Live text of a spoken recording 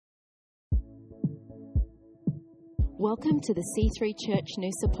Welcome to the C3 Church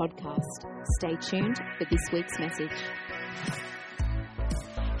Noosa podcast. Stay tuned for this week's message.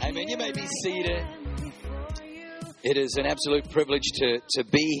 Amen. You may be seated. It is an absolute privilege to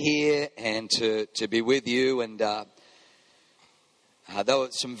be here and to be with you. And there were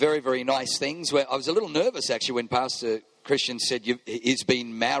some very, very nice things. Where I was a little nervous, actually, when Pastor Christian said he's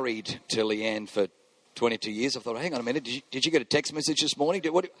been married to Leanne for 22 years. I thought, hang on a minute, did you get a text message this morning?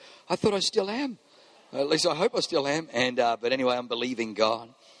 I thought I still am. At least I hope I still am. And but anyway, I'm believing God.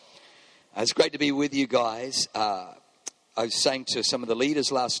 It's great to be with you guys. I was saying to some of the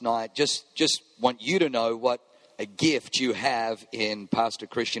leaders last night, just want you to know what a gift you have in Pastor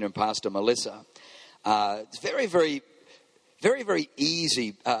Christian and Pastor Melissa. It's very, very, very, very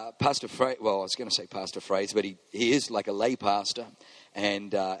easy. Pastor Fraser, well, I was going to say Pastor Fraser, but he is like a lay pastor.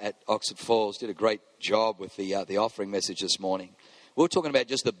 And at Oxford Falls did a great job with the offering message this morning. We were talking about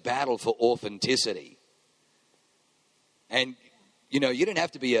just the battle for authenticity. And, you know, you don't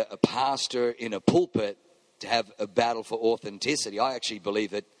have to be a pastor in a pulpit to have a battle for authenticity. I actually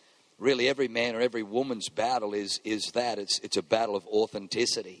believe that really every man or every woman's battle is that. It's a battle of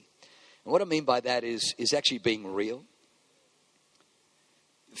authenticity. And what I mean by that is actually being real.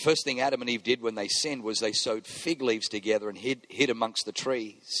 The first thing Adam and Eve did when they sinned was they sewed fig leaves together and hid amongst the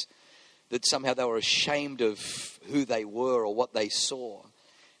trees. That somehow they were ashamed of who they were or what they saw. And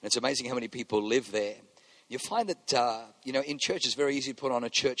it's amazing how many people live there. You find that, in church it's very easy to put on a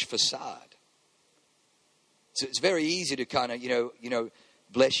church facade. So it's very easy to kind of,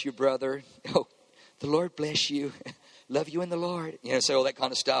 bless your brother. Oh, the Lord bless you. Love you in the Lord. Say all that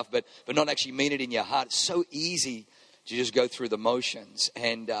kind of stuff, but not actually mean it in your heart. It's so easy to just go through the motions.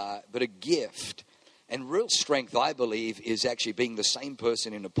 But a gift and real strength, I believe, is actually being the same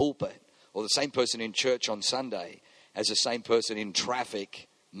person in a pulpit or the same person in church on Sunday as the same person in traffic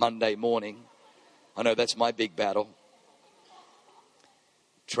Monday morning. I know that's my big battle.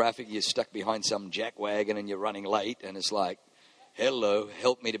 Traffic, you're stuck behind some jackwagon and you're running late, and it's like, hello,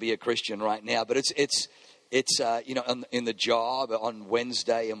 help me to be a Christian right now. But it's in the job on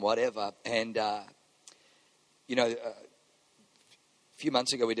Wednesday and whatever. And, a few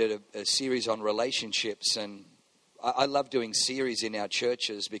months ago we did a series on relationships, and I love doing series in our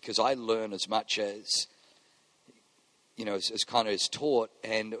churches because I learn as much as as kind of is taught.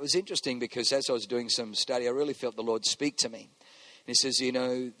 And it was interesting because as I was doing some study, I really felt the Lord speak to me. And he says,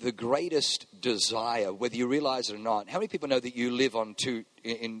 the greatest desire, whether you realize it or not, how many people know that you live on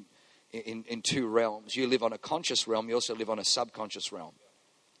in two realms? You live on a conscious realm. You also live on a subconscious realm.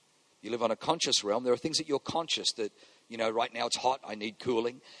 You live on a conscious realm. There are things that you're conscious that, right now it's hot. I need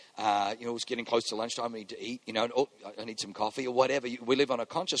cooling. It's getting close to lunchtime. I need to eat, I need some coffee or whatever. We live on a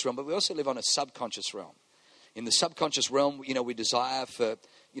conscious realm, but we also live on a subconscious realm. In the subconscious realm, we desire for,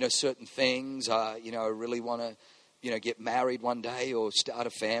 certain things. I really want to, get married one day or start a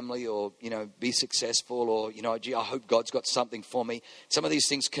family or, be successful or, gee, I hope God's got something for me. Some of these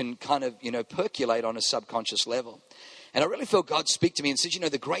things can kind of, percolate on a subconscious level. And I really felt God speak to me and said,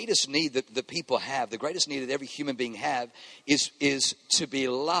 the greatest need that people have, the greatest need that every human being have is to be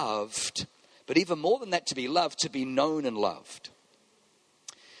loved. But even more than that, to be loved, to be known and loved.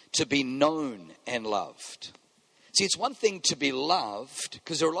 To be known and loved. See, it's one thing to be loved,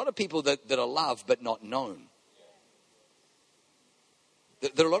 because there are a lot of people that are loved but not known.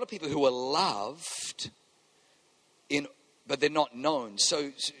 There are a lot of people who are loved, but they're not known.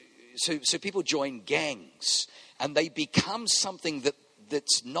 So people join gangs, and they become something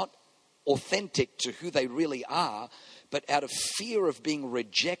that's not authentic to who they really are, but out of fear of being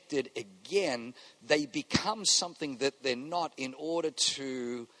rejected again, they become something that they're not in order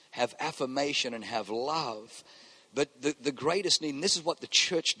to have affirmation and have love. But the greatest need, and this is what the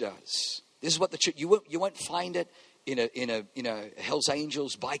church does. This is what the church, you won't find it in a Hells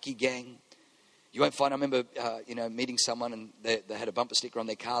Angels bikie gang. You won't find, I remember, meeting someone and they had a bumper sticker on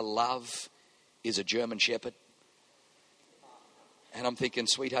their car, "Love is a German Shepherd." And I'm thinking,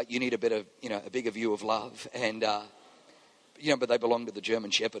 sweetheart, you need a bit of, a bigger view of love. And, but they belong to the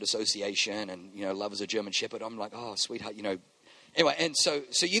German Shepherd Association and, love is a German Shepherd. I'm like, oh, sweetheart, Anyway, and so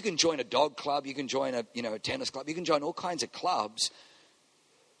you can join a dog club, you can join a tennis club, you can join all kinds of clubs,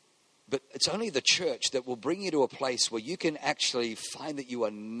 but it's only the church that will bring you to a place where you can actually find that you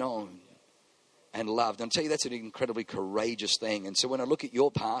are known and loved. And I'll tell you, that's an incredibly courageous thing. And so when I look at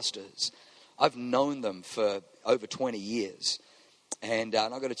your pastors, I've known them for over 20 years. And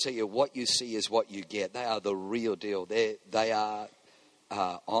I've got to tell you, what you see is what you get. They are the real deal. They are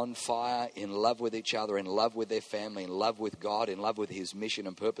on fire, in love with each other, in love with their family, in love with God, in love with his mission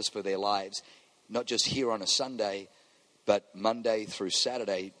and purpose for their lives, not just here on a Sunday, but Monday through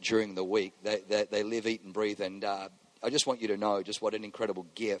Saturday during the week. They live, eat and breathe and I just want you to know just what an incredible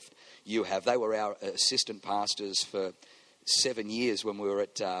gift you have. They were our assistant pastors for 7 years when we were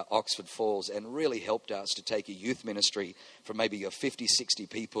at Oxford Falls, and really helped us to take a youth ministry from maybe 50, 60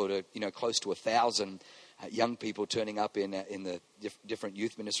 people to, close to 1,000 young people turning up in the different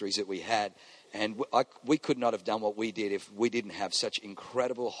youth ministries that we had. And we could not have done what we did if we didn't have such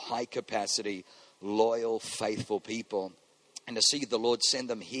incredible, high capacity, loyal, faithful people. And to see the Lord send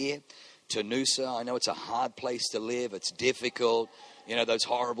them here to Noosa. I know it's a hard place to live. It's difficult. Those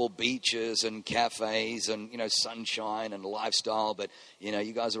horrible beaches and cafes and, sunshine and lifestyle. But,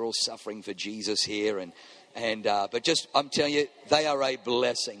 you guys are all suffering for Jesus here. But just, I'm telling you, they are a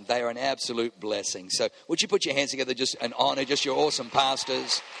blessing. They are an absolute blessing. So would you put your hands together, just an honor, just your awesome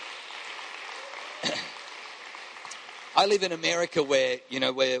pastors. I live in America where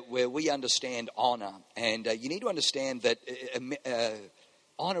we understand honor. And you need to understand that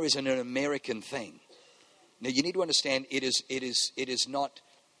honor isn't an American thing. Now, you need to understand it is not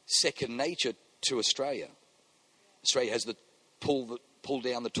second nature to Australia. Australia has the pull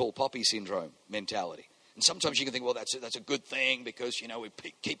down the tall poppy syndrome mentality. And sometimes you can think, well, that's a good thing because, we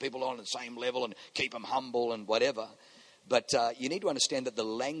keep people on the same level and keep them humble and whatever. But you need to understand that the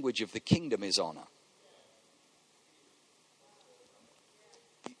language of the kingdom is honor.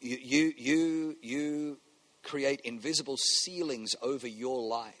 You create invisible ceilings over your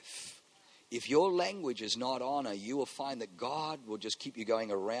life. If your language is not honor, you will find that God will just keep you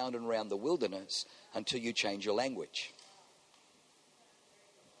going around and around the wilderness until you change your language.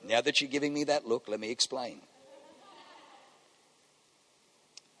 Now that you're giving me that look, let me explain.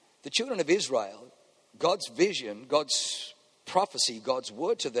 The children of Israel, God's vision, God's prophecy, God's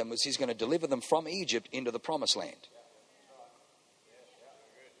word to them was He's going to deliver them from Egypt into the promised land.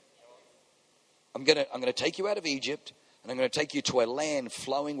 I'm going to take you out of Egypt, and I'm going to take you to a land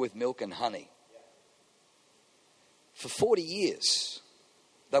flowing with milk and honey. For 40 years,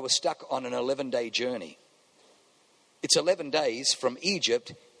 they were stuck on an 11-day journey. It's 11 days from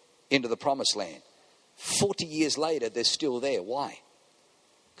Egypt into the promised land. 40 years later, they're still there. Why?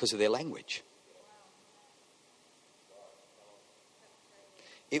 Because of their language.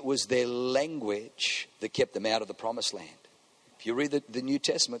 It was their language that kept them out of the promised land. If you read the New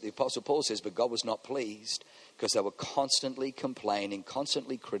Testament, the Apostle Paul says, but God was not pleased because they were constantly complaining,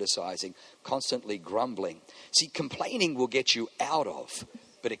 constantly criticizing, constantly grumbling. See, complaining will get you out of,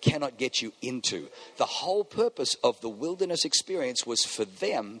 but it cannot get you into. The whole purpose of the wilderness experience was for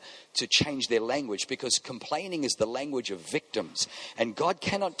them to change their language, because complaining is the language of victims. And God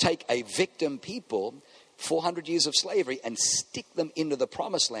cannot take a victim people 400 years of slavery and stick them into the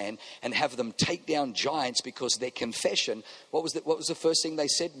promised land and have them take down giants, because their confession, what was the first thing they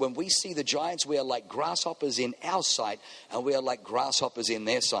said? When we see the giants, we are like grasshoppers in our sight, and we are like grasshoppers in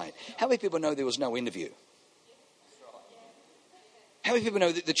their sight. How many people know there was no interview? How many people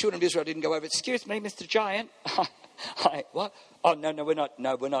know that the children of Israel didn't go over, excuse me, Mr. Giant? Hi, what? Oh, no, we're not.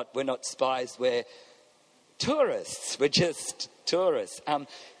 No, we're not spies. We're tourists. We're just tourists.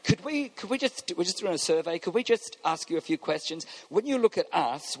 Could we just, we're just doing a survey. Could we just ask you a few questions? When you look at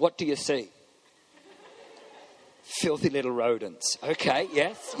us, what do you see? Filthy little rodents. Okay,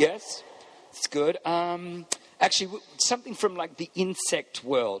 yes. It's good. Actually, something from like the insect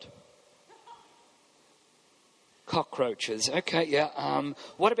world. Cockroaches. Okay, yeah.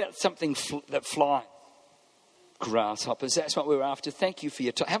 What about something that flies? Grasshoppers. That's what we were after. Thank you for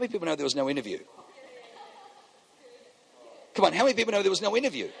your time. How many people know there was no interview? Come on, how many people know there was no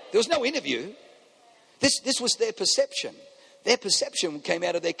interview? There was no interview. This was their perception. Their perception came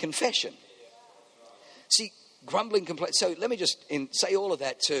out of their confession. See, grumbling, complaint. So let me just say all of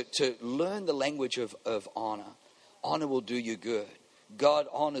that to learn the language of honor. Honor will do you good. God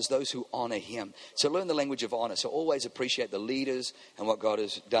honors those who honor Him. So learn the language of honor. So always appreciate the leaders and what God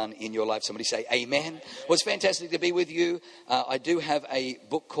has done in your life. Somebody say amen. Well, it's fantastic to be with you. I do have a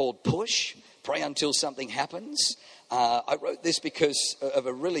book called Push, Pray Until Something Happens. I wrote this because of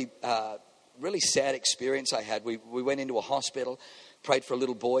a really sad experience I had. We went into a hospital, prayed for a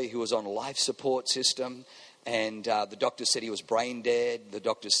little boy who was on a life support system. And the doctor said he was brain dead. The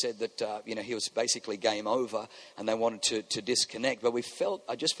doctor said that, he was basically game over, and they wanted to disconnect. But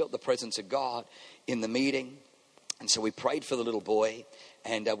I just felt the presence of God in the meeting. And so we prayed for the little boy.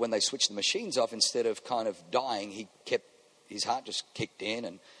 And when they switched the machines off, instead of kind of dying, his heart just kicked in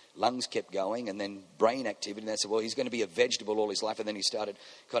and lungs kept going, and then brain activity. And they said, well, he's going to be a vegetable all his life. And then he started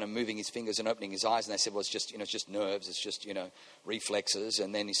kind of moving his fingers and opening his eyes. And they said, well, it's just nerves. It's just, reflexes.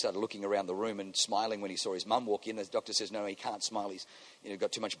 And then he started looking around the room and smiling when he saw his mum walk in. The doctor says, no, he can't smile. He's,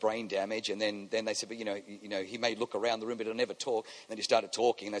 got too much brain damage. And then they said, but, he may look around the room, but he'll never talk. And then he started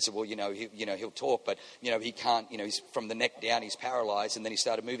talking. And they said, well, he'll talk, but, he can't, he's from the neck down, he's paralyzed. And then he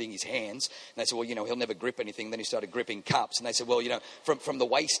started moving his hands. And they said, well, he'll never grip anything. And then he started gripping cups. And they said, well, from the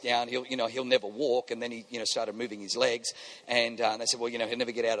waist down, he'll never walk. And then he, started moving his legs. And they said, well, he'll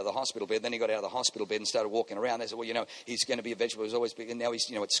never get out of the hospital bed. Then he got out of the hospital bed and started walking around. They said, well, he's going to be a vegetable. He's always big. And now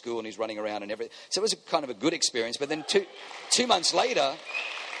he's, at school and he's running around and everything. So it was kind of a good experience. But then two months later,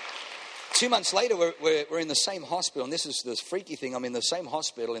 we're in the same hospital. And this is the freaky thing. I'm in the same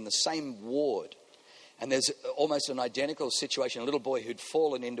hospital, in the same ward. And there's almost an identical situation. A little boy who'd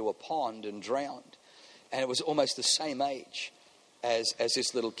fallen into a pond and drowned. And it was almost the same age as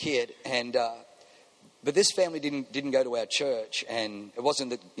this little kid. And but this family didn't go to our church. And it wasn't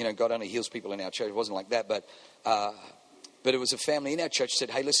that, God only heals people in our church. It wasn't like that. But it was a family in our church that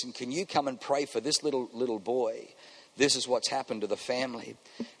said, hey, listen, can you come and pray for this little boy? This is what's happened to the family.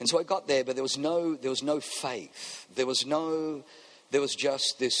 And so I got there, but there was no faith. There was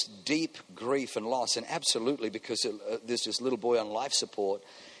just this deep grief and loss. And absolutely, because there's this little boy on life support,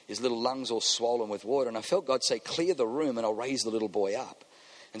 his little lungs all swollen with water. And I felt God say, clear the room and I'll raise the little boy up.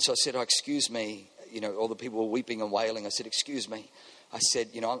 And so I said, excuse me. All the people were weeping and wailing. I said, excuse me. I said,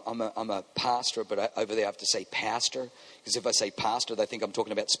 I'm a pastor, but over there I have to say pastor. Because if I say pastor, they think I'm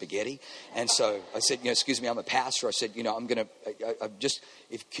talking about spaghetti. And so I said, excuse me, I'm a pastor. I said, can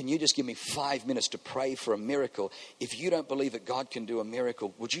you just give me 5 minutes to pray for a miracle? If you don't believe that God can do a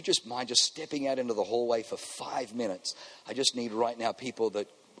miracle, would you just mind just stepping out into the hallway for 5 minutes? I just need right now people that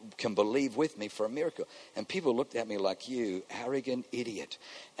can believe with me for a miracle. And people looked at me like, you arrogant idiot.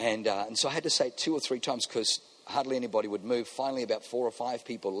 And so I had to say it 2 or 3 times because hardly anybody would move. Finally, about 4 or 5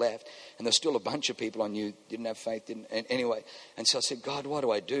 people left, and there's still a bunch of people I knew didn't have faith. Anyway, and so I said, God, what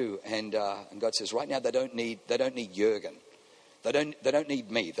do I do? And God says, right now they don't need Jürgen. They don't need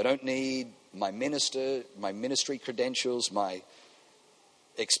me. They don't need my ministry credentials. What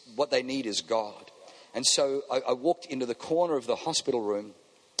they need is God. And so I walked into the corner of the hospital room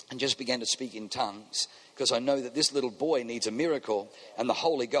and just began to speak in tongues, because I know that this little boy needs a miracle, and the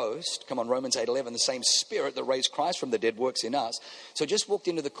Holy Ghost, come on, Romans 8:11, the same Spirit that raised Christ from the dead works in us. So I just walked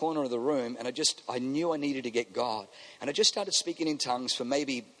into the corner of the room, and I knew I needed to get God. And I just started speaking in tongues for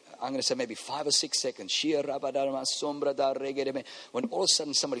maybe 5 or 6 seconds. When all of a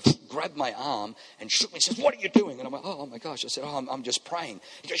sudden somebody grabbed my arm and shook me and says, what are you doing? And I'm like, oh my gosh. I said, I'm just praying.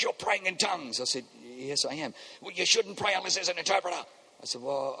 He goes, you're praying in tongues. I said, yes, I am. Well, you shouldn't pray unless there's an interpreter. I said,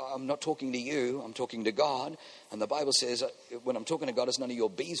 well, I'm not talking to you. I'm talking to God. And the Bible says, when I'm talking to God, it's none of your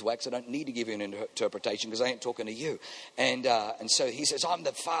beeswax. I don't need to give you an interpretation because I ain't talking to you. And so he says, I'm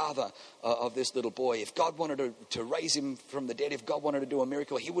the father of this little boy. If God wanted to raise him from the dead, if God wanted to do a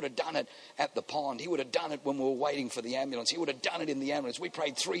miracle, he would have done it at the pond. He would have done it when we were waiting for the ambulance. He would have done it in the ambulance. We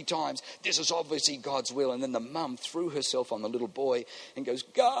prayed 3 times. This is obviously God's will. And then the mum threw herself on the little boy and goes,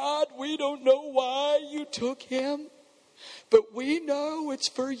 God, we don't know why you took him, but we know it's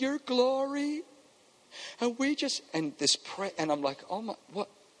for your glory. And and I'm like, oh my, what?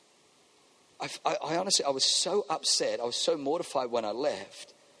 I honestly, I was so upset. I was so mortified when I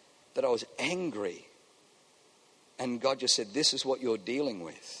left that I was angry. And God just said, this is what you're dealing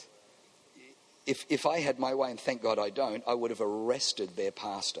with. If I had my way, and thank God I don't, I would have arrested their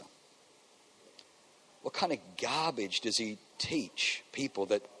pastor. What kind of garbage does he teach people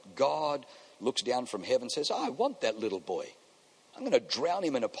that God looks down from heaven and says, I want that little boy. I'm going to drown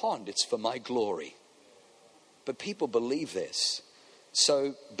him in a pond. It's for my glory. But people believe this.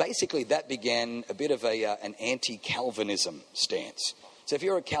 So basically that began a bit of an anti-Calvinism stance. So if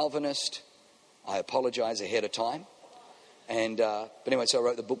you're a Calvinist, I apologize ahead of time. But anyway, so I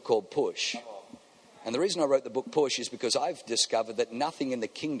wrote the book called Push. And the reason I wrote the book Push is because I've discovered that nothing in the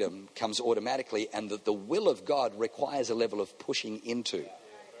kingdom comes automatically, and that the will of God requires a level of pushing into.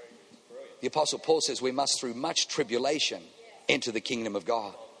 The Apostle Paul says we must, through much tribulation, enter the kingdom of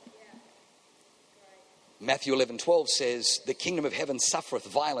God. Matthew 11:12 says, the kingdom of heaven suffereth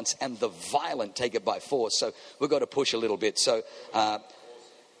violence, and the violent take it by force. So we've got to push a little bit. So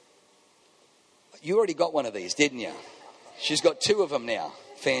you already got one of these, didn't you? She's got 2 of them now.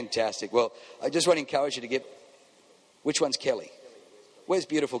 Fantastic. Well, I just want to encourage you to get... Which one's Kelly? Where's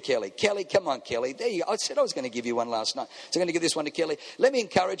beautiful Kelly? Kelly, come on, Kelly. There you go. I said I was going to give you one last night. So I'm going to give this one to Kelly. Let me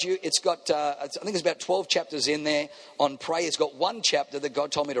encourage you. It's got, I think it's about 12 chapters in there on pray. It's got one chapter that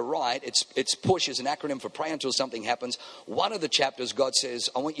God told me to write. It's PUSH is an acronym for pray until something happens. One of the chapters, God says,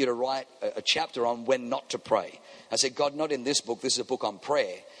 I want you to write a chapter on when not to pray. I said, God, not in this book. This is a book on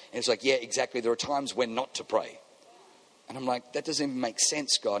prayer. And it's like, yeah, exactly. There are times when not to pray. And I'm like, that doesn't even make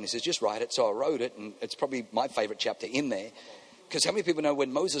sense, God. And he says, just write it. So I wrote it, and it's probably my favorite chapter in there. Because how many people know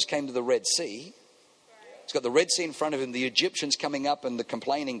when Moses came to the Red Sea, he's got the Red Sea in front of him, the Egyptians coming up and the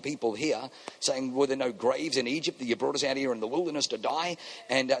complaining people here saying, were there no graves in Egypt that you brought us out here in the wilderness to die?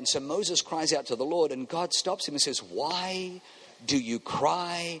 And so Moses cries out to the Lord, and God stops him and says, why do you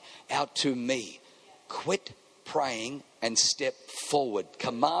cry out to me? Quit praying and step forward.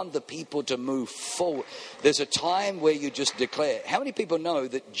 Command the people to move forward. There's a time where you just declare. How many people know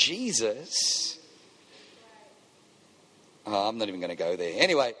that Jesus... Oh, I'm not even going to go there.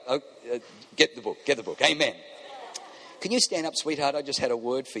 Anyway, get the book. Get the book. Amen. Can you stand up, sweetheart? I just had a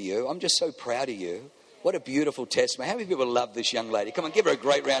word for you. I'm just so proud of you. What a beautiful testimony. How many people love this young lady? Come on, give her a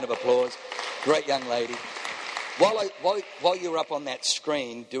great round of applause. Great young lady. While you were up on that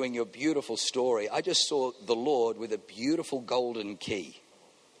screen doing your beautiful story, I just saw the Lord with a beautiful golden key.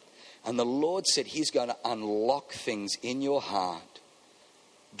 And the Lord said he's going to unlock things in your heart.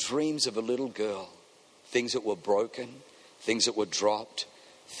 Dreams of a little girl. Things that were broken. Things that were dropped.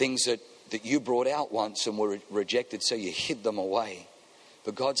 Things that you brought out once and were rejected, so you hid them away.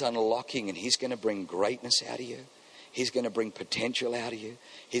 But God's unlocking, and he's going to bring greatness out of you. He's going to bring potential out of you.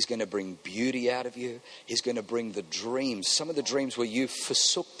 He's going to bring beauty out of you. He's going to bring the dreams. Some of the dreams where you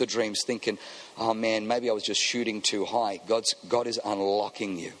forsook the dreams thinking, oh man, maybe I was just shooting too high. God is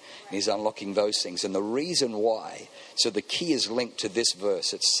unlocking you. And he's unlocking those things. And the reason why, so the key is linked to this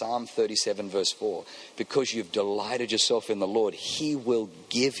verse. It's Psalm 37 verse 4. Because you've delighted yourself in the Lord, he will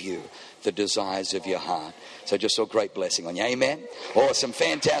give you the desires of your heart. So just saw great blessing on you. Amen. Awesome.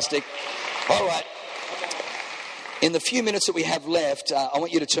 Fantastic. All right. In the few minutes that we have left, I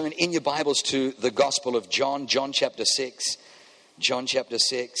want you to turn in your Bibles to the Gospel of John, John chapter 6. John chapter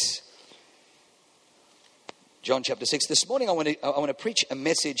 6. John chapter 6. This morning I want to preach a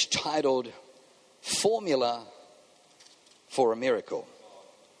message titled Formula for a Miracle.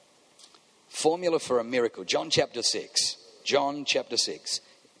 Formula for a Miracle. John chapter 6. John chapter 6.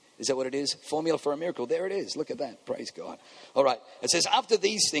 Is that what it is? Formula for a miracle. There it is. Look at that. Praise God. All right. It says, after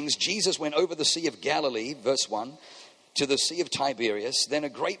these things, Jesus went over the Sea of Galilee, verse 1, to the Sea of Tiberias. Then a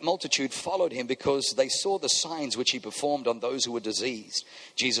great multitude followed him because they saw the signs which he performed on those who were diseased.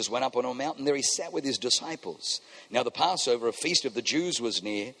 Jesus went up on a mountain. There he sat with his disciples. Now the Passover, a feast of the Jews, was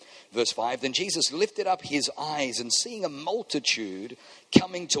near. Verse 5, then Jesus lifted up his eyes and seeing a multitude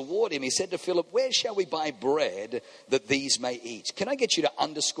coming toward him, he said to Philip, where shall we buy bread that these may eat? Can I get you to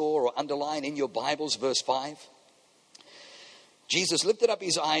underscore or underline in your Bibles verse 5? Jesus lifted up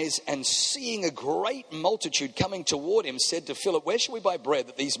his eyes and seeing a great multitude coming toward him said to Philip, where shall we buy bread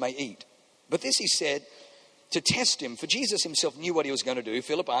that these may eat? But this he said to test him, for Jesus himself knew what he was going to do.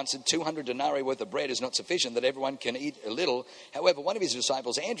 Philip answered, 200 denarii worth of bread is not sufficient that everyone can eat a little. However, one of his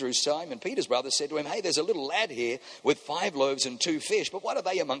disciples, Andrew, Simon Peter's brother, said to him, hey, there's a little lad here with 5 loaves and 2 fish, but what are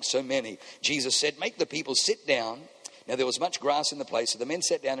they amongst so many? Jesus said, make the people sit down. Now there was much grass in the place, so the men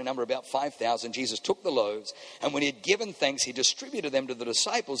sat down in number about 5,000. Jesus took the loaves, and when he had given thanks, he distributed them to the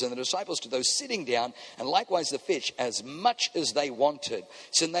disciples, and the disciples to those sitting down, and likewise the fish, as much as they wanted.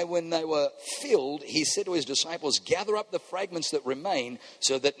 So when they were filled, he said to his disciples, gather up the fragments that remain,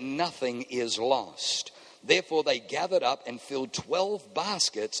 so that nothing is lost. Therefore they gathered up and filled 12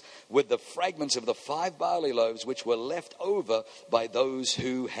 baskets with the fragments of the 5 barley loaves which were left over by those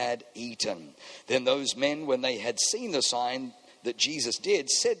who had eaten. Then those men, when they had seen the sign that Jesus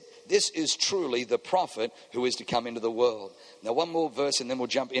did, said, this is truly the prophet who is to come into the world. Now one more verse and then we'll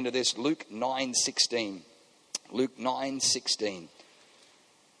jump into this. Luke 9:16. Luke 9:16.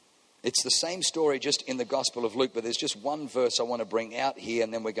 It's the same story just in the Gospel of Luke, but there's just one verse I want to bring out here,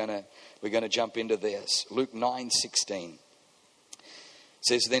 and then we're going to jump into this. Luke 9:16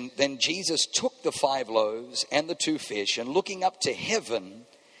 says, Then Jesus took the 5 loaves and the 2 fish, and looking up to heaven,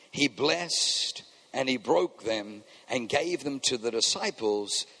 he blessed and he broke them and gave them to the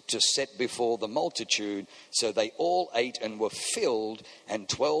disciples to set before the multitude. So they all ate and were filled, and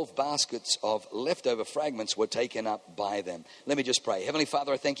 12 baskets of leftover fragments were taken up by them. Let me just pray. Heavenly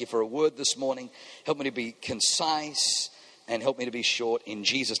Father, I thank you for a word this morning. Help me to be concise and help me to be short. In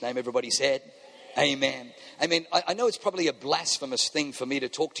Jesus' name, everybody said, Amen. I mean, I know it's probably a blasphemous thing for me to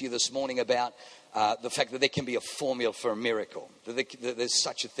talk to you this morning about the fact that there can be a formula for a miracle. That there's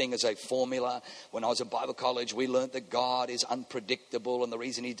such a thing as a formula. When I was at Bible college, we learned that God is unpredictable, and the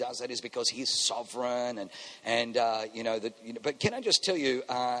reason he does that is because he's sovereign. But can I just tell you,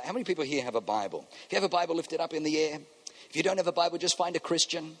 how many people here have a Bible? If you have a Bible, lift it up in the air. If you don't have a Bible, just find a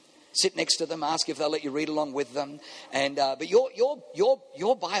Christian. Sit next to them, ask if they'll let you read along with them. But your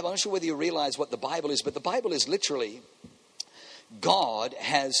Bible, I'm not sure whether you realize what the Bible is, but the Bible is literally, God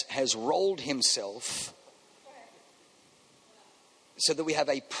has rolled himself so that we have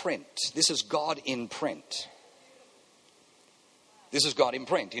a print. This is God in print. This is God in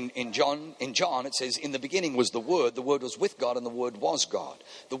print. In John, it says, in the beginning was the Word was with God, and the Word was God.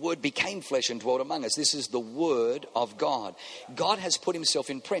 The Word became flesh and dwelt among us. This is the Word of God. God has put himself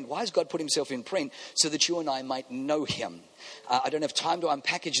in print. Why has God put himself in print? So that you and I might know him. I don't have time to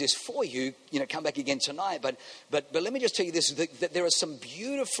unpackage this for you, come back again tonight. But let me just tell you this, that there are some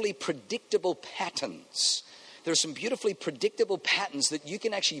beautifully predictable patterns. There are some beautifully predictable patterns that you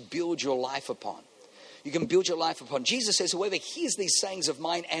can actually build your life upon. You can build your life upon. Jesus says, whoever hears these sayings of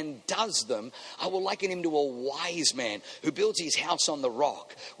mine and does them, I will liken him to a wise man who builds his house on the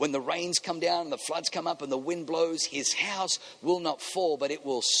rock. When the rains come down and the floods come up and the wind blows, his house will not fall, but it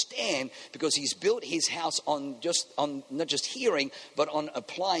will stand, because he's built his house on not just hearing, but on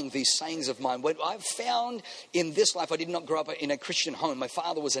applying these sayings of mine. What I've found in this life, I did not grow up in a Christian home. My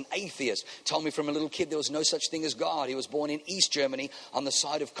father was an atheist. Told me from a little kid there was no such thing as God. He was born in East Germany on the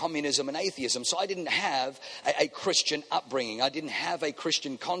side of communism and atheism. So I didn't have a Christian upbringing. I didn't have a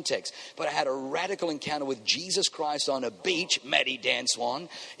Christian context, but I had a radical encounter with Jesus Christ on a beach, Matty Danswan,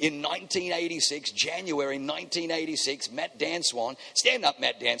 in 1986, January 1986. Matt Danswan, stand up,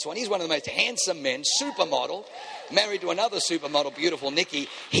 Matt Danswan. He's one of the most handsome men, supermodel, married to another supermodel, beautiful Nikki.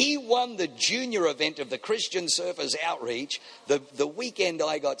 He won the junior event of the Christian Surfers Outreach the weekend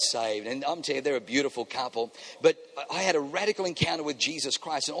I got saved. And I'm telling you, they're a beautiful couple. But I had a radical encounter with Jesus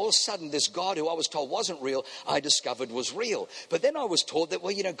Christ. And all of a sudden, this God who I was told wasn't real, I discovered was real. But then I was taught that,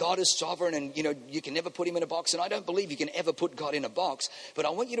 God is sovereign and, you can never put him in a box. And I don't believe you can ever put God in a box. But I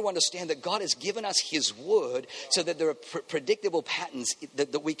want you to understand that God has given us his word so that there are predictable patterns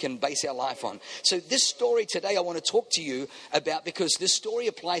that we can base our life on. So this story today I want to talk to you about, because this story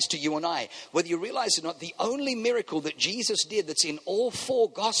applies to you and I. Whether you realize it or not, the only miracle that Jesus did that's in all four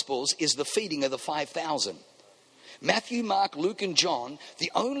Gospels is the feeding of the 5,000. Matthew, Mark, Luke, and John,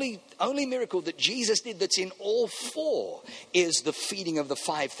 the only miracle that Jesus did that's in all four is the feeding of the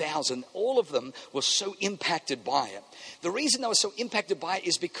 5,000. All of them were so impacted by it. The reason they were so impacted by it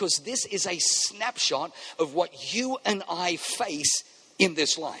is because this is a snapshot of what you and I face in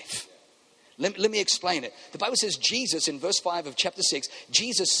this life. Let me explain it. The Bible says Jesus, in verse 5 of chapter 6,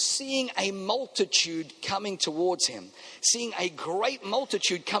 Jesus, seeing a multitude coming towards him, seeing a great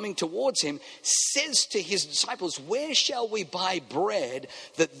multitude coming towards him, says to his disciples, where shall we buy bread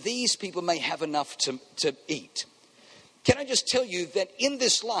that these people may have enough to eat? Can I just tell you that in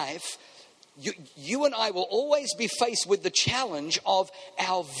this life, you and I will always be faced with the challenge of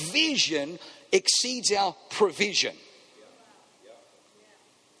our vision exceeds our provision.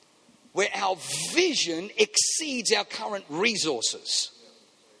 Where our vision exceeds our current resources.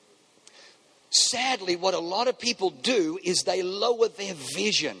 Sadly, what a lot of people do is they lower their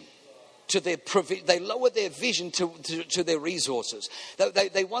vision to they lower their vision to their resources.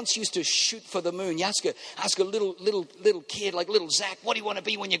 They once used to shoot for the moon. You ask a little kid like little Zach, what do you want to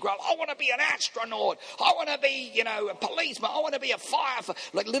be when you grow up? I want to be an astronaut. I want to be, a policeman. I want to be a firefighter.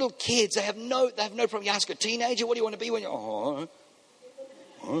 Like little kids, they have no problem. You ask a teenager, what do you want to be when you're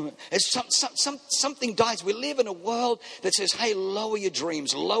something dies. We live in a world that says, hey, lower your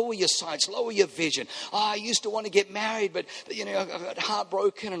dreams, lower your sights, lower your vision. I used to want to get married, but I got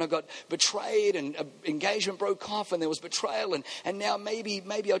heartbroken and I got betrayed and engagement broke off and there was betrayal and now maybe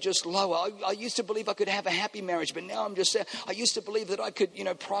I'll just lower. I used to believe I could have a happy marriage, but now I'm just saying, I used to believe that I could,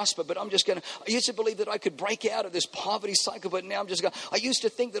 prosper, but I used to believe that I could break out of this poverty cycle, but now I'm just going, I used to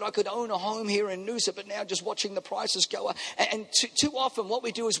think that I could own a home here in Noosa, but now just watching the prices go up. And too often what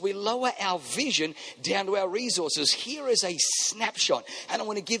we do is we lower our vision down to our resources. Here is a snapshot, and I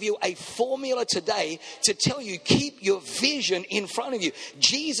want to give you a formula today to tell you, keep your vision in front of you.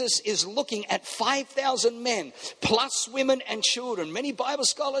 Jesus is looking at 5,000 men plus women and children. Many Bible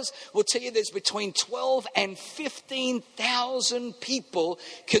scholars will tell you there's between 12 and 15,000 people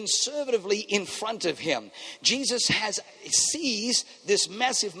conservatively in front of him. Jesus sees this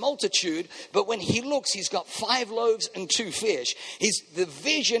massive multitude, but when he looks, he's got 5 loaves and 2 fish. The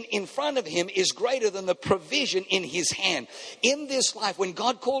vision in front of him is greater than the provision in his hand. In this life, when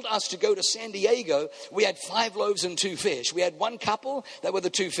God called us to go to San Diego, we had 5 loaves and 2 fish. We had one couple, that were the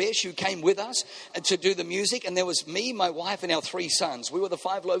 2 fish, who came with us to do the music. And there was me, my wife, and our 3 sons. We were the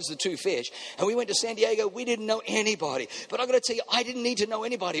 5 loaves, the 2 fish. And we went to San Diego. We didn't know anybody. But I've got to tell you, I didn't need to know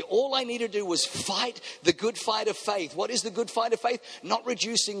anybody. All I needed to do was fight the good fight of faith. What is the good fight of faith? Not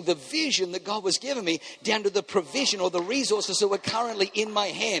reducing the vision that God was giving me down to the provision or the resources that were currently in my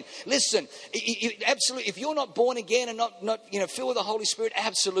hand. Listen, absolutely, if you're not born again and not filled with the Holy Spirit,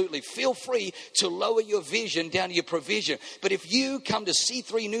 absolutely, feel free to lower your vision down to your provision. But if you come to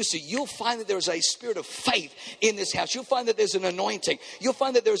C3 Noosa, you'll find that there is a spirit of faith in this house. You'll find that there's an anointing. You'll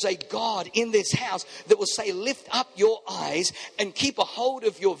find that there's a God in this house that will say, lift up your eyes and keep a hold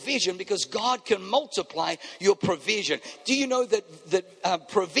of your vision, because God can multiply your provision. Do you know that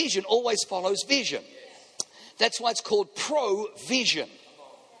provision always follows vision? That's why it's called provision,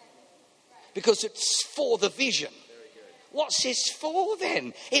 because it's for the vision. What's this for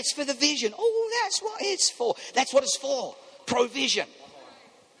then? It's for the vision. Oh, that's what it's for. That's what it's for. Provision.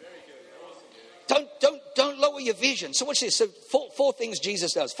 Don't lower your vision. So watch this. So four things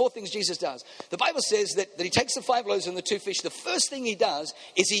Jesus does. 4 things Jesus does. The Bible says that he takes the 5 loaves and the 2 fish. The first thing he does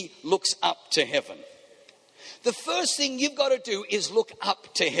is he looks up to heaven. The first thing you've got to do is look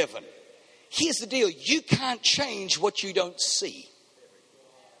up to heaven. Here's the deal. You can't change what you don't see.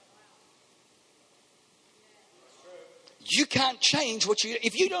 You can't change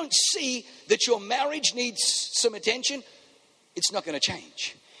if you don't see that your marriage needs some attention, it's not going to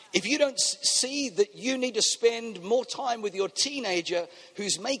change. If you don't see that you need to spend more time with your teenager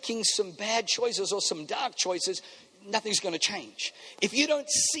who's making some bad choices or some dark choices, nothing's going to change. If you don't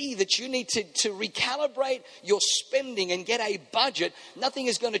see that you need to recalibrate your spending and get a budget, nothing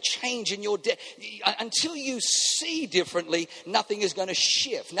is going to change in your until you see differently, nothing is going to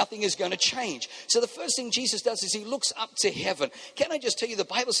shift. Nothing is going to change. So the first thing Jesus does is he looks up to heaven. Can I just tell you, the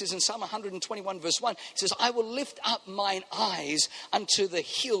Bible says in Psalm 121 verse 1, it says, I will lift up mine eyes unto the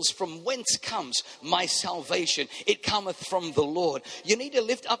hills, from whence comes my salvation. It cometh from the Lord. You need to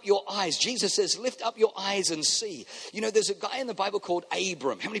lift up your eyes. Jesus says, lift up your eyes and see. You know, there's a guy in the Bible called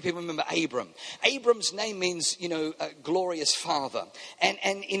Abram. How many people remember Abram? Abram's name means, glorious father. And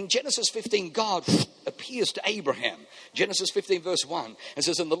in Genesis 15, God appears to Abraham. Genesis 15 verse 1. It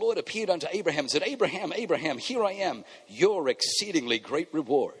says, and the Lord appeared unto Abraham and said, Abraham, Abraham, here I am, your exceedingly great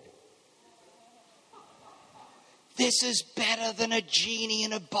reward. This is better than a genie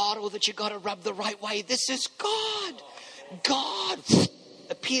in a bottle that you got to rub the right way. This is God. God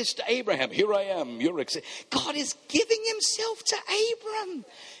appears to Abraham. Here I am. God is giving himself to Abram.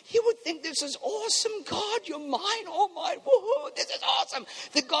 You would think this is awesome. God, you're mine, all mine. Woohoo, this is awesome.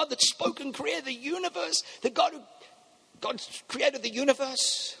 The God that spoke and created the universe. The God created the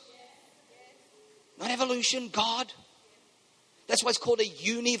universe. Not evolution, God. That's why it's called a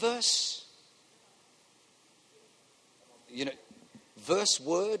universe. Verse,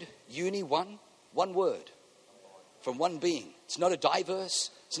 word, one word from one being. It's not a diverse,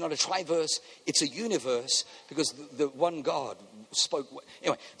 it's not a triverse, it's a universe, because the one God spoke.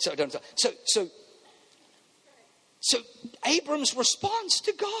 Anyway, so Abram's response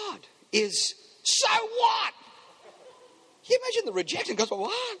to God is, so what? Can you imagine the rejection? Goes,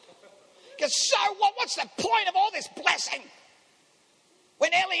 what? He goes, so what? What's the point of all this blessing?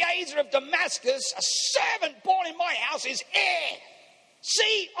 When Eliezer of Damascus, a servant born in my house, is heir.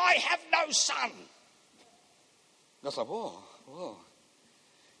 See, I have no son. And I was like, whoa.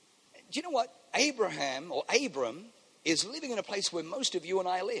 Do you know what? Abram is living in a place where most of you and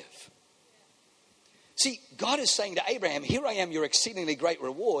I live. See, God is saying to Abraham, here I am, your exceedingly great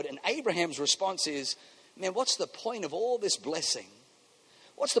reward. And Abraham's response is, man, what's the point of all this blessing?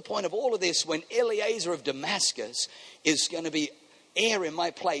 What's the point of all of this when Eliezer of Damascus is going to be heir in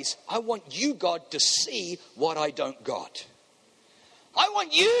my place? I want you, God, to see what I don't got. I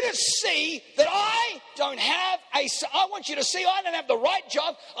want you to see that I don't have I want you to see I don't have the right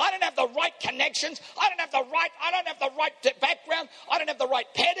job. I don't have the right connections. I don't have the right background. I don't have the right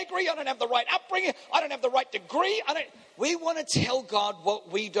pedigree. I don't have the right upbringing. I don't have the right degree. We want to tell God what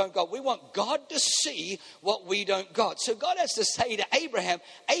we don't got. We want God to see what we don't got. So God has to say to Abraham,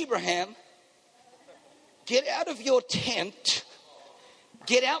 get out of your tent.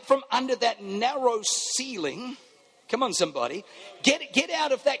 Get out from under that narrow ceiling. Come on, somebody. Get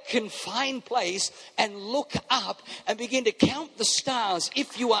out of that confined place and look up and begin to count the stars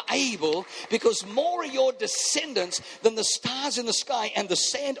if you are able, because more are your descendants than the stars in the sky and the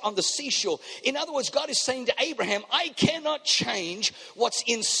sand on the seashore. In other words, God is saying to Abraham, I cannot change what's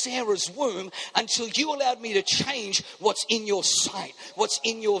in Sarah's womb until you allowed me to change what's in your sight, what's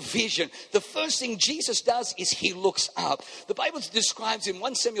in your vision. The first thing Jesus does is he looks up. The Bible describes in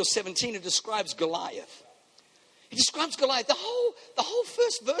 1 Samuel 17, it describes Goliath. It describes Goliath. The whole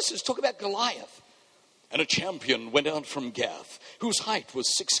first verses talk about Goliath. And a champion went out from Gath, whose height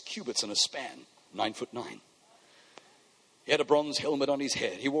was 6 cubits and a span, 9'9". He had a bronze helmet on his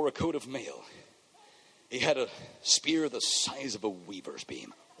head. He wore a coat of mail. He had a spear the size of a weaver's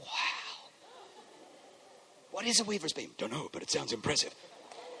beam. Wow. What is a weaver's beam? Don't know, but it sounds impressive.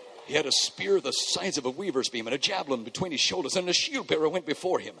 He had a spear the size of a weaver's beam and a javelin between his shoulders, and a shield bearer went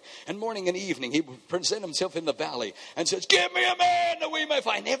before him. And morning and evening he would present himself in the valley and says, give me a man that we may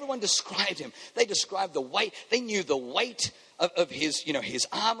fight. And everyone described him. They described the weight. They knew the weight of his, his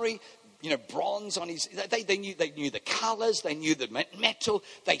armory, bronze on his, they knew the colors, they knew the metal.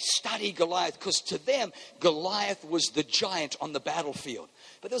 They studied Goliath because to them, Goliath was the giant on the battlefield.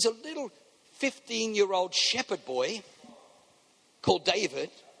 But there was a little 15-year-old shepherd boy called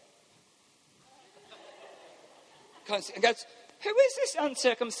David. And goes, who is this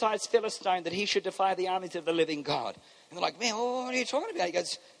uncircumcised Philistine that he should defy the armies of the living God? And they're like, man, what are you talking about? He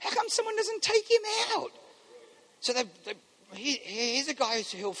goes, how come someone doesn't take him out? So here's a guy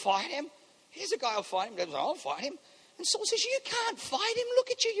who'll fight him. Here's a guy who'll fight him. He goes, I'll fight him. And Saul says, you can't fight him.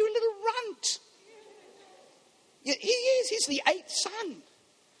 Look at you, you're a little runt. He is. He's the 8th son.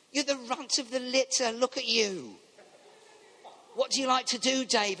 You're the runt of the litter. Look at you. What do you like to do,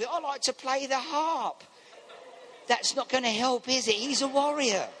 David? I like to play the harp. That's not going to help, is it? He's a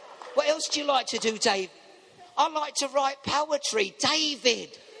warrior. What else do you like to do, Dave? I like to write poetry.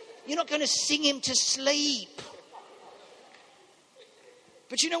 David, you're not going to sing him to sleep.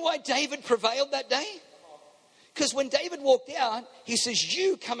 But you know why David prevailed that day? Because when David walked out, he says,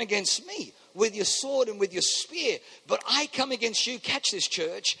 you come against me with your sword and with your spear, but I come against you, catch this,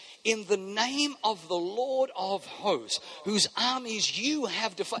 church, in the name of the Lord of hosts, whose armies you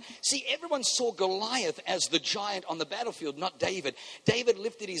have defied. See, everyone saw Goliath as the giant on the battlefield, not David. David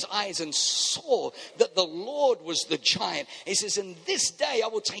lifted his eyes and saw that the Lord was the giant. He says, in this day I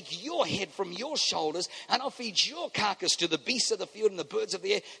will take your head from your shoulders and I'll feed your carcass to the beasts of the field and the birds of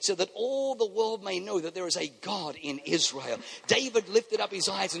the air, so that all the world may know that there is a God in Israel. David lifted up his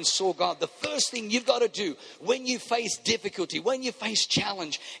eyes and saw God. The first thing you've got to do when you face difficulty, when you face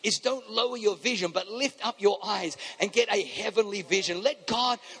challenge, is don't lower your vision, but lift up your eyes and get a heavenly vision. Let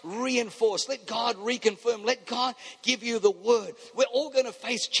God reinforce, let God reconfirm, let God give you the word. We're all going to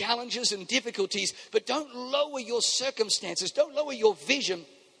face challenges and difficulties, but don't lower your circumstances. Don't lower your vision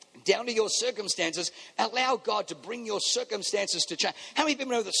down to your circumstances. Allow God to bring your circumstances to change. How many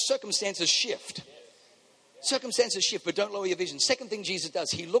people know that circumstances shift? Circumstances shift, but don't lower your vision. Second thing Jesus does,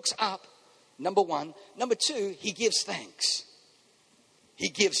 he looks up, number one. Number two, he gives thanks. He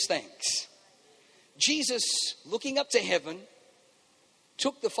gives thanks. Jesus, looking up to heaven,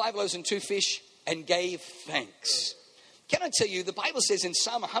 took the 5 loaves and 2 fish and gave thanks. Can I tell you, the Bible says in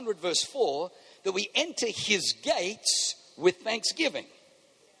Psalm 100 verse 4 that we enter his gates with thanksgiving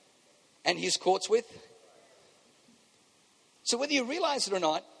and his courts with. So whether you realize it or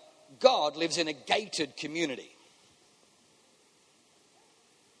not, God lives in a gated community.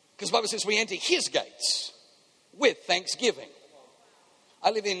 Because the Bible says we enter his gates with thanksgiving.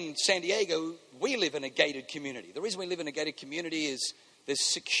 I live in San Diego. We live in a gated community. The reason we live in a gated community is there's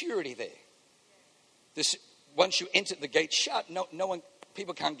security there. Once you enter the gate shut,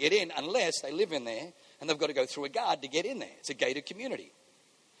 people can't get in unless they live in there, and they've got to go through a guard to get in there. It's a gated community.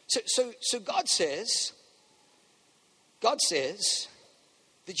 So God says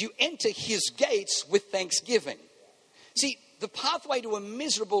that you enter his gates with thanksgiving. See, the pathway to a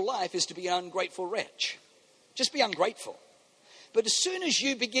miserable life is to be an ungrateful wretch. Just be ungrateful. But as soon as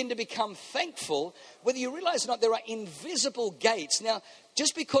you begin to become thankful, whether you realize or not, there are invisible gates. Now,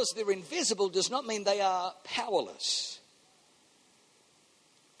 just because they're invisible does not mean they are powerless.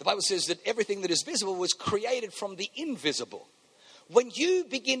 The Bible says that everything that is visible was created from the invisible. When you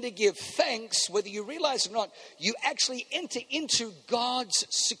begin to give thanks, whether you realize it or not, you actually enter into God's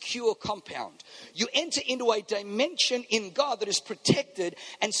secure compound. You enter into a dimension in God that is protected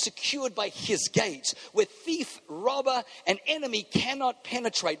and secured by his gates, where thief, robber, and enemy cannot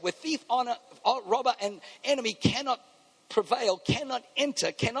penetrate, where thief, robber, and enemy cannot prevail, cannot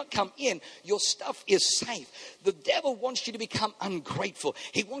enter, cannot come in. Your stuff is safe. The devil wants you to become ungrateful.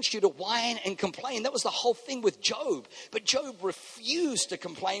 He wants you to whine and complain. That was the whole thing with Job. But Job refused to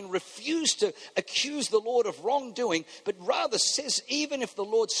complain, refused to accuse the Lord of wrongdoing, but rather says, even if the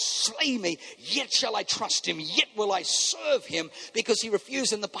Lord slay me, yet shall I trust him, yet will I serve him, because he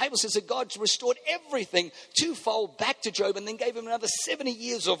refused. And the Bible says that God restored everything twofold back to Job and then gave him another 70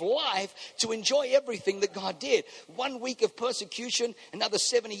 years of life to enjoy everything that God did. 1 week of persecution, another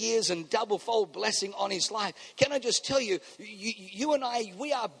 70 years and double-fold blessing on his life. Can I just tell you, you and I,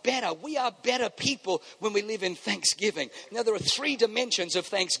 we are better. We are better people when we live in thanksgiving. Now, there are 3 dimensions of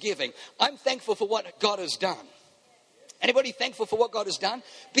thanksgiving. I'm thankful for what God has done. Anybody thankful for what God has done?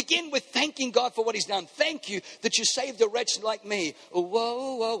 Begin with thanking God for what he's done. Thank you that you saved a wretch like me. Oh,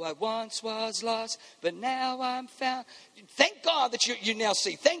 whoa, whoa, I once was lost, but now I'm found. Thank God that you now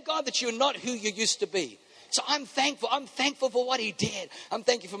see. Thank God that you're not who you used to be. So I'm thankful. I'm thankful for what he did. I'm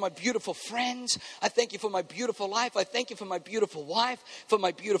thankful for my beautiful friends. I thank you for my beautiful life. I thank you for my beautiful wife, for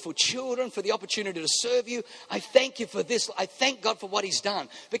my beautiful children, for the opportunity to serve you. I thank you for this. I thank God for what he's done.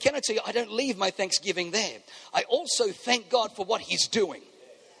 But can I tell you, I don't leave my thanksgiving there. I also thank God for what he's doing.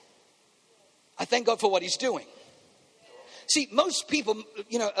 I thank God for what he's doing. See, most people,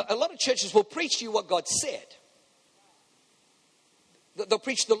 a lot of churches will preach to you what God said. They'll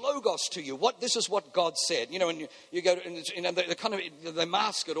preach the Logos to you. This is what God said. And you go, they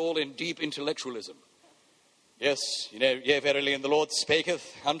mask it all in deep intellectualism. Yes, yea, verily, and the Lord spaketh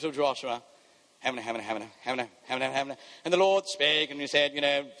unto Joshua. And the Lord spake, and he said,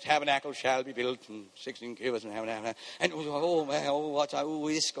 tabernacle shall be built, and 16 cubits, and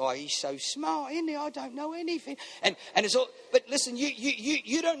this guy, he's so smart, isn't he? I don't know anything. And it's all, but listen,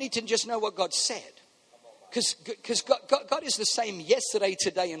 you don't need to just know what God said. Because God is the same yesterday,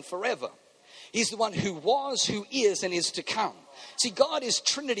 today, and forever. He's the one who was, who is, and is to come. See, God is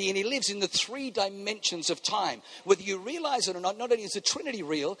Trinity, and he lives in the 3 dimensions of time. Whether you realize it or not only is the Trinity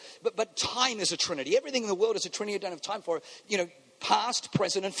real, but time is a Trinity. Everything in the world is a Trinity. You don't have time for it. Past,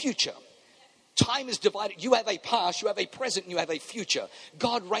 present, and future. Time is divided. You have a past, you have a present, and you have a future.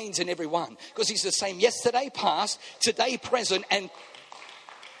 God reigns in every one. Because he's the same yesterday, past, today, present, and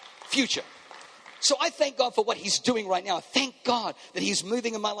future. So I thank God for what he's doing right now. I thank God that he's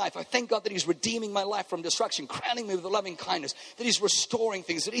moving in my life. I thank God that he's redeeming my life from destruction, crowning me with loving kindness, that he's restoring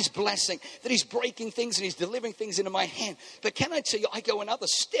things, that he's blessing, that he's breaking things, and he's delivering things into my hand. But can I tell you, I go another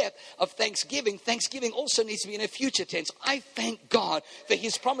step of thanksgiving. Thanksgiving also needs to be in a future tense. I thank God for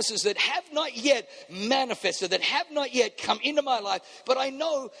his promises that have not yet manifested, that have not yet come into my life, but I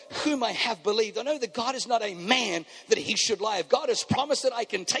know whom I have believed. I know that God is not a man that he should lie. If God has promised that I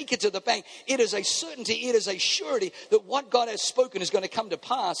can take it to the bank, it is a certainty, it is a surety that what God has spoken is going to come to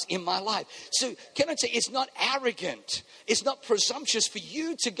pass in my life. So can I say, it's not arrogant, it's not presumptuous for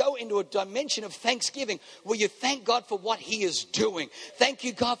you to go into a dimension of thanksgiving where you thank God for what he is doing. Thank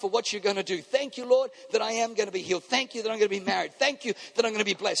you, God, for what you're going to do. Thank you, Lord, that I am going to be healed. Thank you that I'm going to be married. Thank you that I'm going to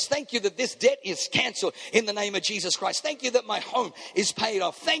be blessed. Thank you that this debt is canceled in the name of Jesus Christ. Thank you that my home is paid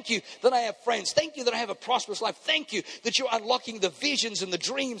off. Thank you that I have friends. Thank you that I have a prosperous life. Thank you that you're unlocking the visions and the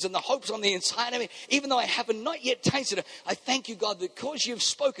dreams and the hopes on the inside of me. Even though I haven't not yet tasted it, I thank you, God, that because you've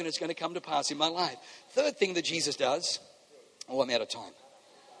spoken, it's going to come to pass in my life. Third thing that Jesus does. Oh, I'm out of time.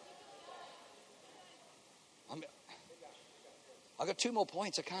 I've got 2 more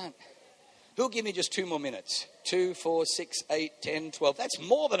points. I can't. Who'll give me just 2 more minutes? 2, 4, 6, 8, 10, 12. That's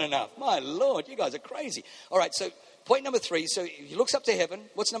more than enough. My Lord, you guys are crazy. All right, so point number 3. So he looks up to heaven.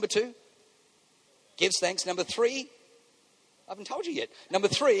 What's number 2? Gives thanks. Number 3, I haven't told you yet. Number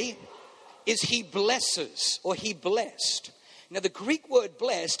 3 is he blesses, or he blessed. Now the Greek word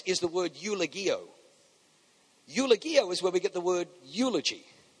blessed is the word eulogio. Eulogio is where we get the word eulogy.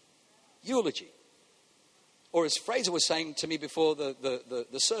 Eulogy. Or as Fraser was saying to me before the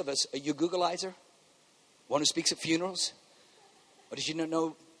service, a eugugalizer? One who speaks at funerals? Or did you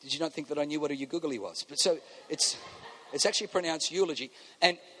not think that I knew what a eugugally was? But so it's actually pronounced eulogy.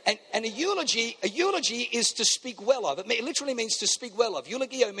 And a eulogy is to speak well of. It literally means to speak well of.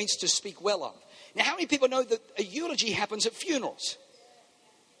 Eulogio means to speak well of. Now, how many people know that a eulogy happens at funerals?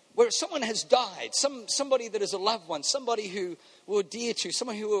 Where someone has died, somebody that is a loved one, somebody who we're dear to,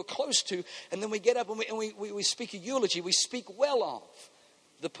 someone who we're close to, and then we get up and we speak a eulogy. We speak well of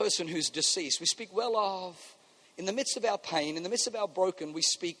the person who's deceased. We speak well of, in the midst of our pain, in the midst of our broken, we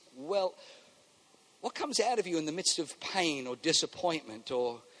speak well. What comes out of you in the midst of pain or disappointment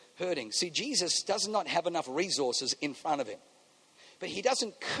or hurting? See, Jesus does not have enough resources in front of him. But he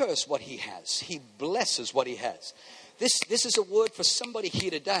doesn't curse what he has. He blesses what he has. This is a word for somebody here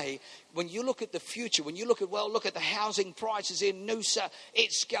today. When you look at the future, when you look at the housing prices in Noosa,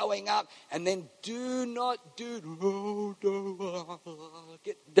 it's going up. And then don't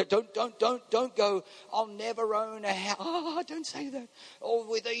go, I'll never own a house. Oh, don't say that. Oh,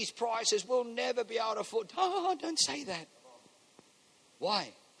 with these prices, we'll never be able to afford. Oh, don't say that. Why?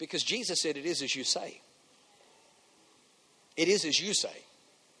 Because Jesus said it is as you say. It is as you say.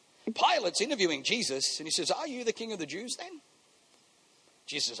 Pilate's interviewing Jesus and he says, are you the king of the Jews then?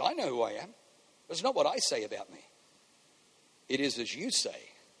 Jesus says, I know who I am. That's not what I say about me. It is as you say.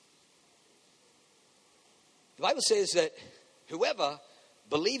 The Bible says that whoever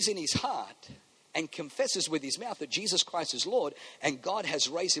believes in his heart and confesses with his mouth that Jesus Christ is Lord and God has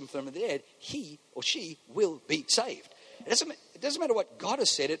raised him from the dead, he or she will be saved. It doesn't matter what God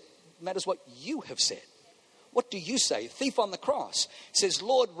has said, it matters what you have said. What do you say? Thief on the cross says,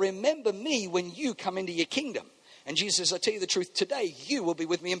 Lord, remember me when you come into your kingdom. And Jesus says, I tell you the truth, today you will be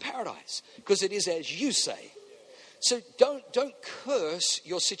with me in paradise. Because it is as you say. So don't curse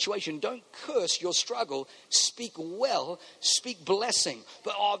your situation. Don't curse your struggle. Speak well. Speak blessing.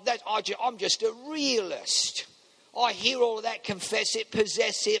 But I'm just a realist. I hear all of that, confess it,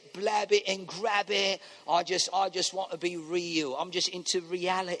 possess it, blab it and grab it. I just want to be real. I'm just into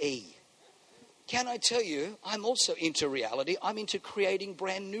reality. Can I tell you, I'm also into reality. I'm into creating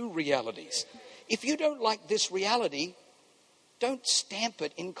brand new realities. If you don't like this reality, don't stamp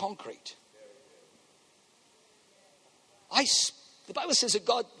it in concrete. The Bible says that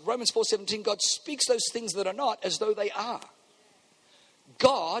God, Romans 4:17, God speaks those things that are not as though they are.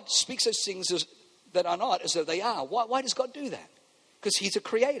 God speaks those things that are not as though they are. Why does God do that? Because he's a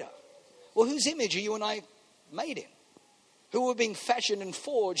creator. Well, whose image are you and I made in? Who are being fashioned and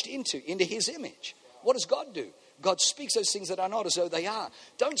forged into his image. What does God do? God speaks those things that are not as though they are.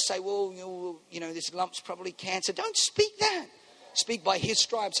 Don't say, well, this lump's probably cancer. Don't speak that. Speak, by his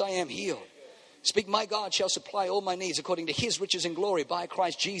stripes I am healed. Speak, my God shall supply all my needs according to his riches and glory by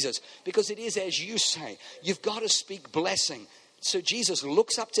Christ Jesus. Because it is as you say. You've got to speak blessing. So Jesus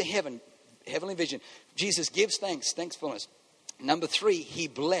looks up to heaven, heavenly vision. Jesus gives thanks, thankfulness. Number 3, he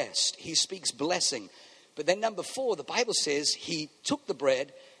blessed. He speaks blessing. But then number 4, the Bible says he took the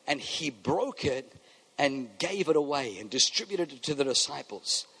bread and he broke it and gave it away and distributed it to the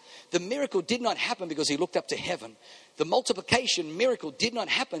disciples. The miracle did not happen because he looked up to heaven. The multiplication miracle did not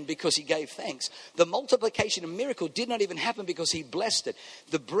happen because he gave thanks. The multiplication miracle did not even happen because he blessed it.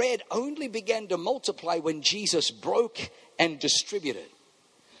 The bread only began to multiply when Jesus broke and distributed.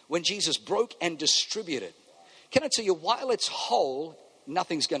 When Jesus broke and distributed. Can I tell you, while it's whole,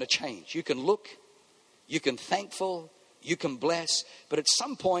 nothing's going to change. You can look. You can thankful, you can bless, but at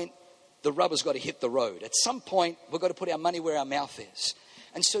some point, the rubber's got to hit the road. At some point, we've got to put our money where our mouth is.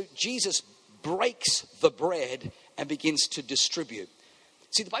 And so Jesus breaks the bread and begins to distribute.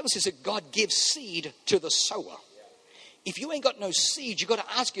 See, the Bible says that God gives seed to the sower. If you ain't got no seed, you've got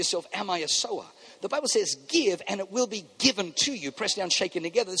to ask yourself, am I a sower? The Bible says give and it will be given to you. Pressed down, shaken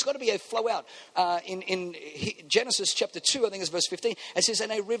together. There's got to be a flow out. In Genesis chapter 2, I think it's verse 15. It says,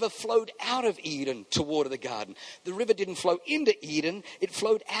 and a river flowed out of Eden to water the garden. The river didn't flow into Eden. It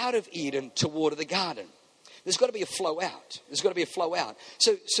flowed out of Eden to water the garden. There's got to be a flow out. There's got to be a flow out.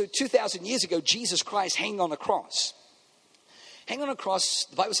 So 2,000 years ago, Jesus Christ hanging on a cross. Hanging on a cross,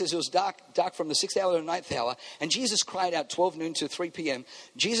 the Bible says it was dark from the 6th hour to the 9th hour. And Jesus cried out 12 noon to 3 p.m.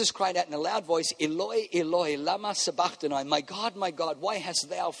 Jesus cried out in a loud voice, Eloi, Eloi, lama sabachthani. My God, why hast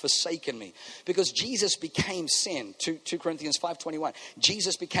thou forsaken me? Because Jesus became sin. 2 Corinthians 5:21.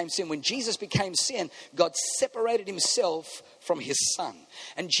 Jesus became sin. When Jesus became sin, God separated himself from his son.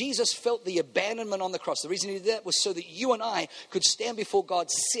 And Jesus felt the abandonment on the cross. The reason he did that was so that you and I could stand before God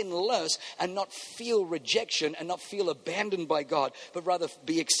sinless and not feel rejection and not feel abandoned by God, but rather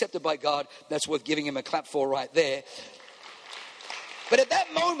be accepted by God. That's worth giving him a clap for right there. But at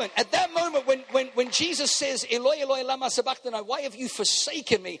that moment, when Jesus says, Eloi, Eloi, lama sabachthani, why have you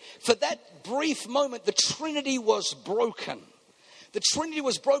forsaken me? For that brief moment, the Trinity was broken. The Trinity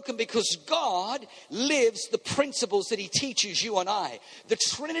was broken because God lives the principles that he teaches you and I. The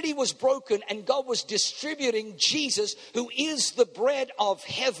Trinity was broken and God was distributing Jesus, who is the bread of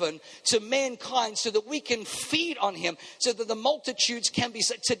heaven, to mankind so that we can feed on him, so that the multitudes can be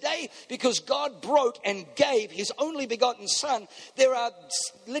saved. Today, because God broke and gave his only begotten son, there are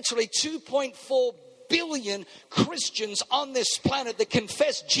literally 2.4 billion Christians on this planet that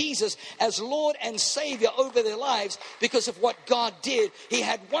confess Jesus as Lord and Savior over their lives because of what God did. He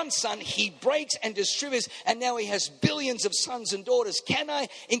had one son, he breaks and distributes, and now he has billions of sons and daughters. Can I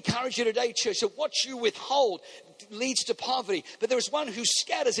encourage you today, church, that what you withhold leads to poverty, but there is one who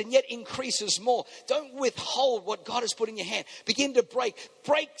scatters and yet increases more. Don't withhold what God has put in your hand. Begin to break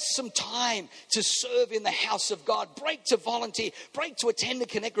some time to serve in the house of God, break to volunteer, break to attend the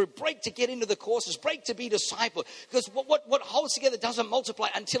Connect group, break to get into the courses, break to be discipled, because what holds together doesn't multiply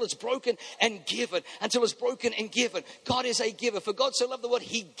until it's broken and given, God is a giver. For God so loved the world,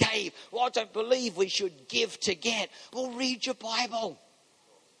 he gave. Well, I don't believe we should give to get. Well, read your Bible.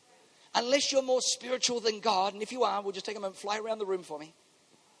 Unless you're more spiritual than God, and if you are, we'll just take a moment, fly around the room for me.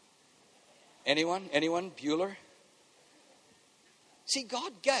 Anyone? Bueller? See,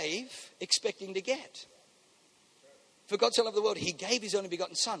 God gave expecting to get. For God so loved the world, he gave his only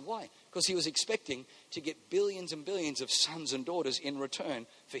begotten son. Why? Because he was expecting to get billions and billions of sons and daughters in return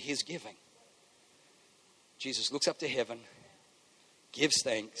for his giving. Jesus looks up to heaven, gives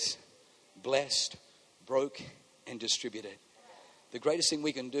thanks, blessed, broke, and distributed. The greatest thing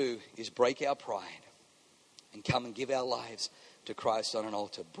we can do is break our pride and come and give our lives to Christ on an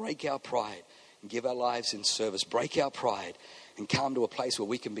altar. Break our pride and give our lives in service. Break our pride and come to a place where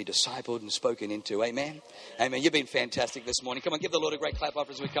we can be discipled and spoken into. Amen? Amen. You've been fantastic this morning. Come on, give the Lord a great clap up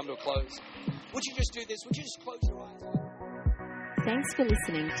as we come to a close. Would you just do this? Would you just close your eyes? Thanks for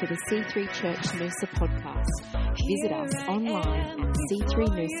listening to the C3 Church Noosa podcast. Visit us online at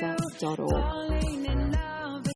c3noosa.org.